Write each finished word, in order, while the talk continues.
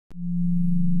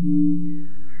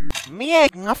Hey,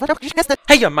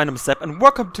 my name is Seb, and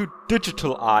welcome to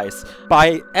Digital Eyes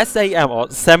by SAM, or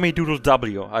Semi-Doodle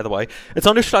W, either way. It's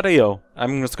on itch.io.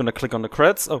 I'm just gonna click on the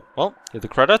credits. Oh, well, here are the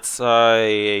credits.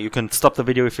 You can stop the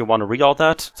video if you want to read all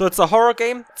that. So it's a horror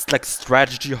game. It's like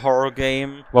strategy horror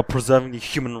game while preserving the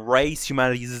human race.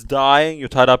 Humanity is dying. You're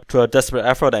tied up to a desperate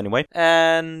effort anyway.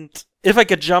 And if I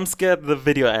get jump scared, the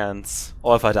video ends.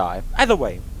 Or if I die. Either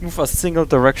way, move a single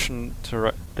direction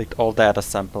to select all data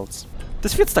samples.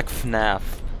 This feels like FNAF.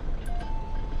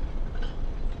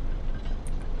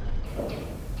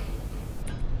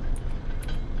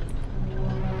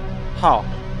 How?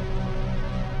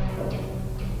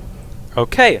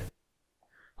 Okay.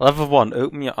 Level 1,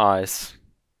 open your eyes.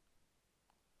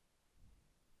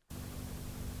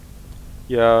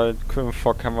 Yeah, equipment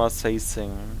for camera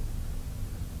facing.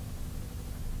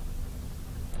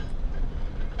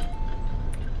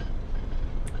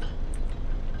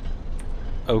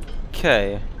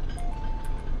 Okay.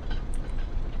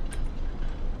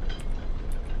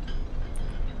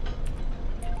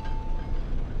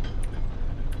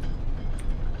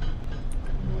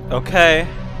 Okay.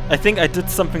 I think I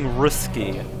did something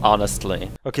risky,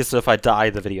 honestly. Okay, so if I die,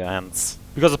 the video ends.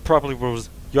 Because it probably was...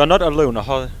 You are not alone,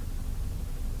 okay.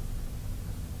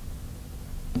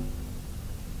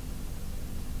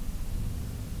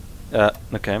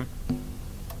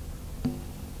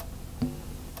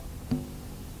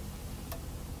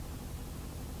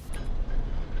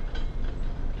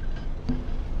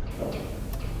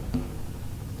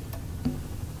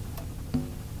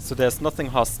 So there's nothing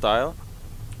hostile.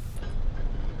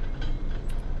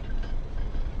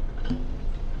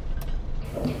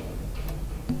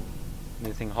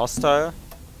 Anything hostile?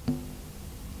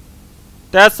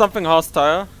 There's something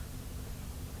hostile.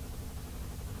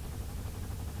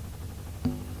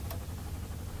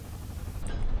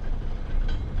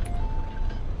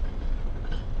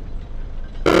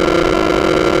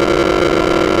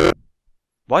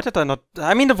 Why did I not?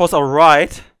 I mean, it was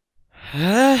alright.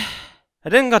 I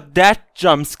didn't got that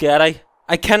jump scared.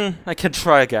 I can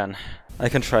try again. I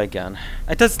can try again.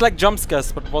 I just like jump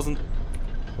scares, but wasn't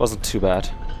too bad.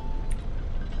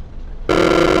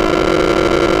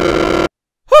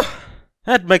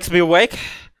 That makes me awake.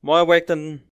 More awake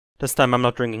than this time. I'm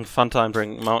not drinking Fanta, I'm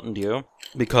drinking Mountain Dew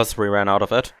because we ran out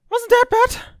of it. Wasn't that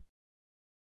bad?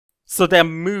 So they're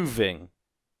moving.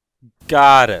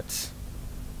 Got it.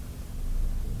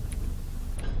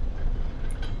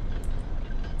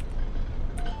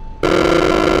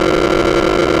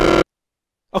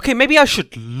 Okay, maybe I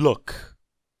should look.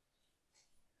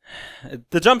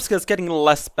 The jump scare is getting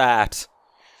less bad.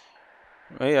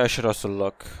 Maybe I should also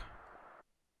look.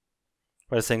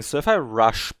 What is saying? So if I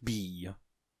rush B.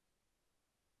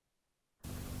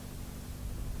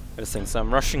 What is saying? So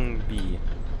I'm rushing B.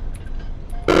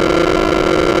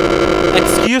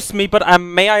 Excuse me, but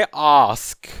may I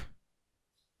ask?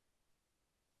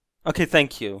 Okay,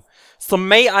 thank you. So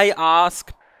may I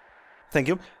ask? Thank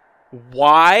you.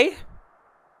 Why?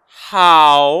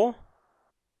 How?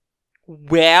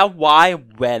 Where? Why?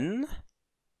 When?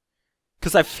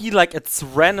 Because I feel like it's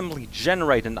randomly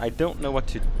generated and I don't know what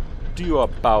to do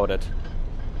about it.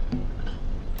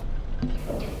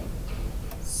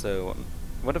 So,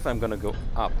 what if I'm gonna go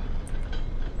up?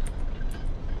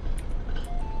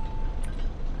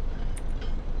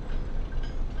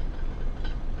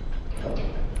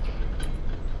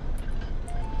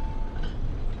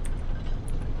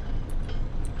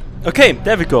 Okay,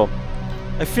 there we go.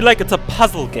 I feel like it's a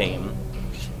puzzle game.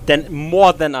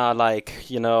 More than a, like,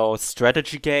 you know,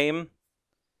 strategy game.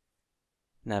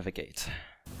 Navigate.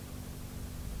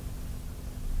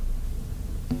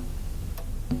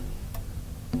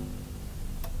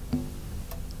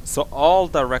 So all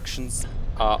directions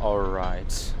are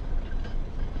alright.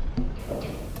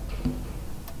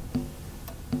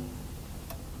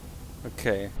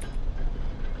 Okay.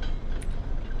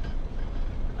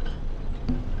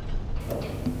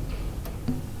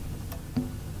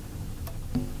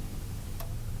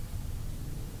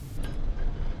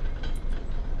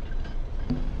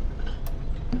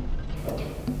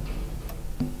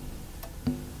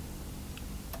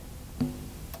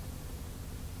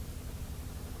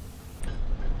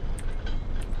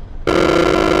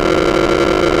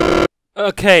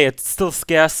 Okay, it still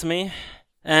scares me.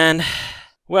 And,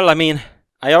 well, I mean,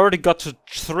 I already got to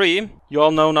 3. You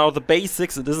all know now the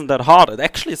basics. It isn't that hard. It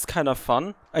actually is kind of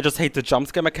fun. I just hate the jump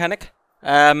scare mechanic.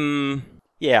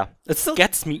 Yeah, it still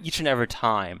gets me each and every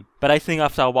time. But I think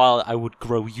after a while I would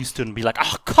grow used to it and be like,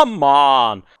 oh, come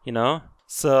on! You know?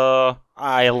 So,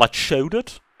 I let's showed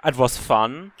it. It was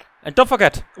fun. And don't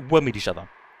forget, we'll meet each other.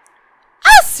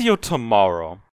 I'll see you tomorrow.